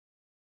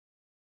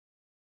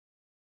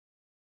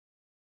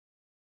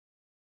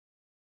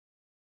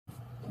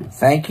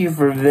Thank you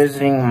for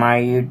visiting my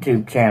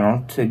YouTube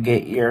channel to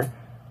get your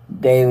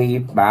daily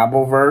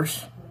Bible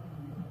verse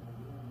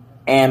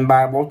and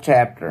Bible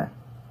chapter.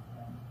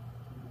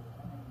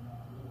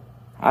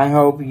 I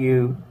hope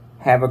you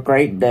have a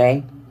great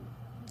day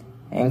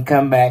and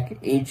come back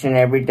each and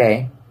every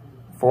day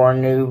for a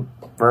new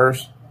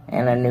verse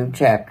and a new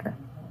chapter.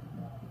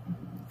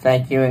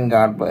 Thank you and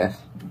God bless.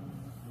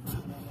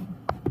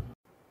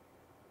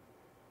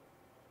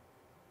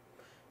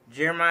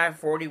 Jeremiah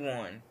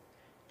 41.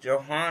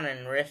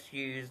 Johanan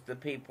rescues the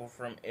people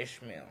from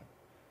Ishmael.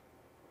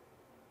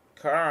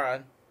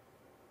 Kareah,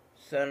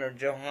 son of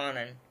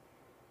Johanan,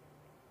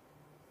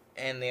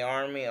 and the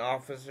army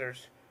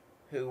officers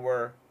who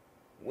were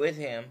with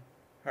him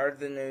heard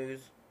the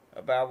news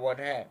about what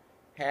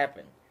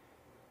happened.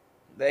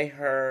 They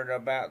heard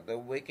about the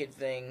wicked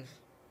things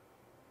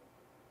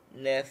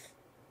Neth,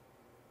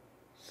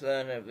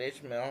 son of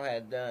Ishmael,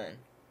 had done.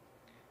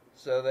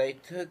 So they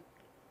took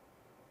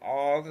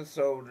all the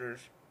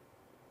soldiers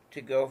to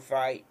go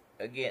fight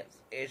against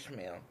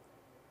Ishmael.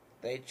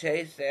 They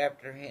chased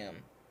after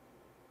him.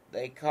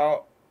 They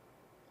caught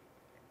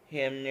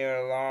him near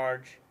a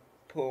large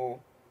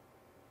pool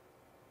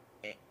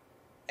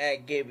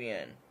at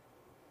Gibeon.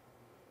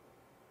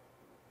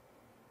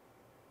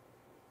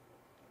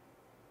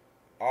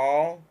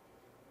 All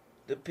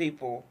the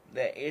people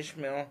that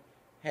Ishmael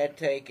had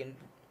taken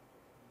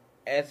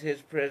as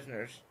his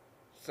prisoners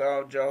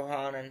saw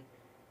Johanan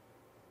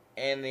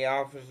and the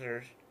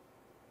officers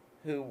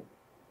who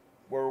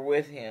were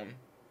with him.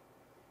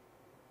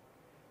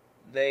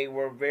 They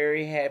were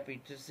very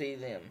happy to see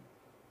them.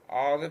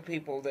 All the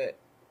people that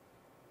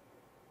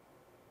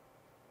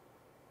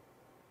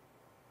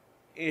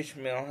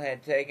Ishmael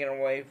had taken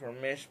away from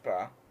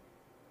Mizpah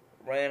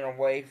ran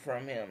away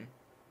from him.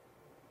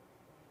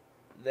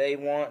 They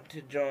want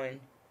to join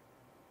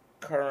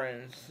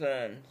Kareah's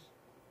sons,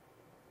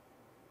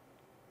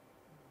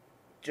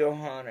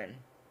 Johanan.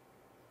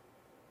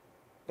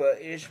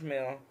 But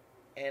Ishmael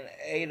and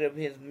 8 of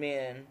his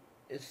men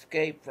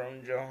escaped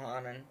from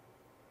Johanan.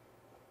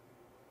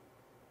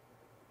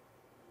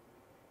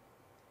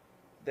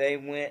 They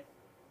went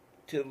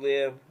to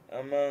live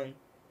among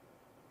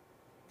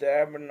the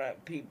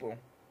Ammonite people.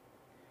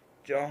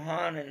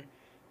 Johanan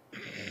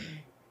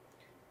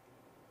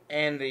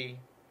and the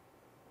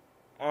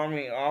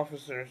army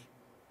officers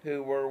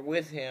who were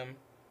with him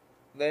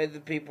led the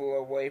people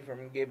away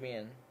from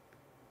Gibeon.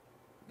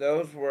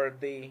 Those were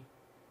the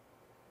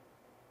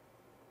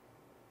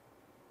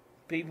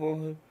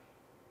people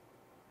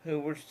who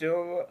were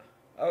still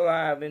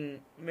alive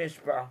in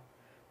Mizpah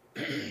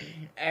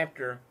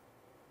after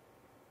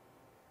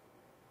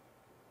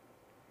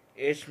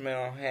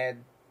Ishmael had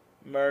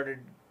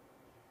murdered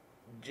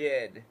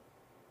Jed.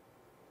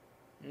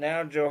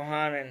 Now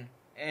Johanan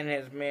and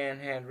his men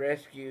had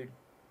rescued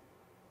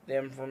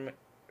them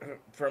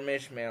from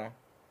Ishmael.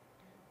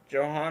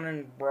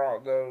 Johanan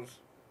brought those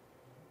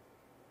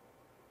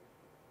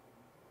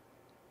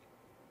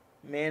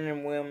men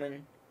and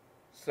women,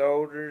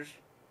 soldiers,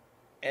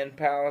 and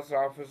palace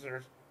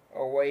officers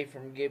away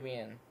from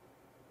Gibeon.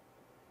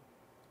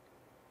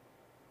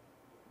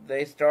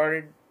 They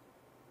started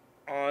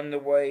on the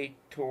way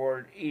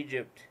toward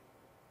Egypt.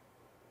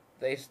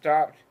 They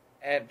stopped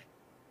at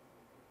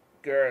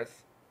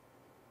Girth,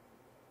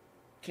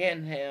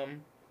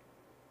 Kenham,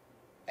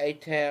 a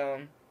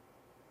town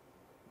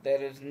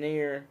that is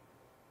near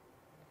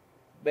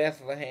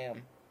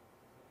Bethlehem.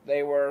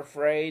 They were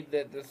afraid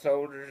that the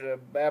soldiers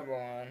of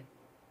Babylon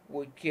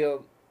would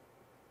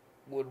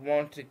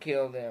want to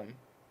kill them.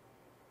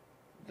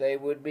 They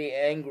would be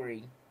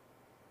angry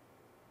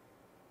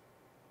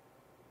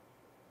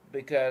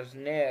because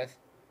Neth,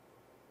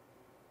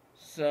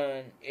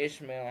 son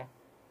Ishmael,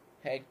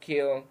 had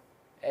killed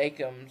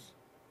Acham's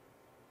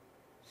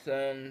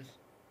sons.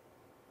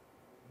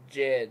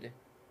 Jed,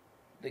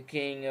 the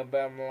king of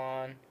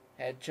Babylon,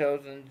 had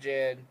chosen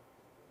Jed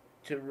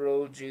to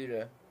rule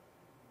Judah.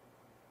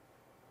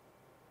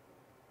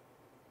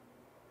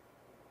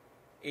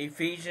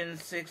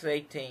 Ephesians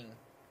 6:18.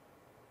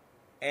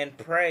 And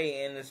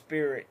pray in the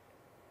Spirit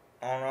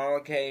on all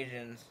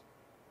occasions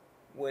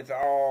with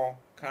all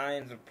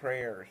kinds of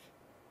prayers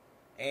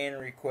and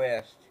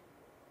requests.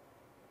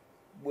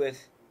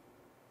 With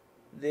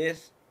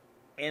this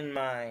in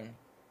mind,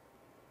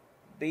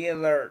 be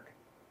alert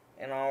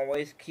and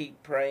always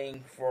keep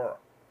praying for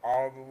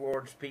all the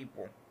Lord's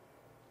people.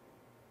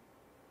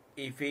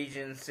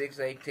 Ephesians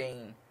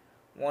 6:18.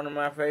 One of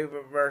my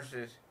favorite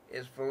verses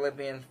is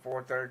Philippians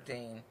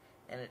 4:13,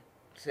 and it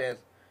says,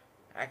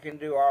 I can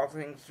do all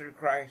things through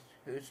Christ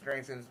who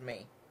strengthens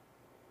me.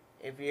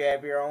 If you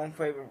have your own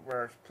favorite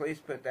verse,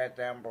 please put that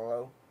down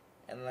below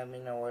and let me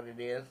know what it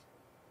is.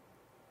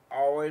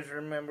 Always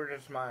remember to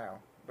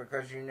smile,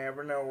 because you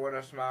never know what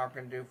a smile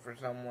can do for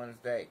someone's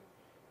day.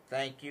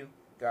 Thank you.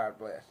 God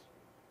bless.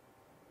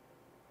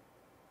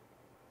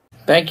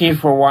 Thank you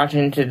for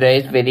watching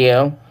today's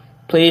video.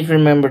 Please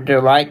remember to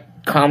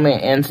like,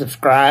 comment, and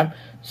subscribe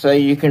so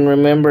you can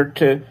remember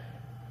to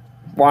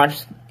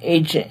watch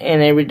each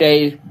and every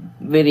day's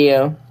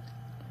video.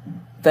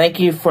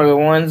 Thank you for the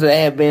ones that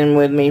have been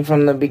with me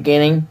from the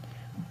beginning.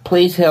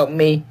 Please help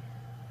me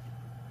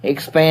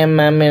expand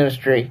my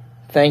ministry.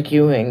 Thank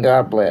you and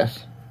God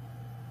bless.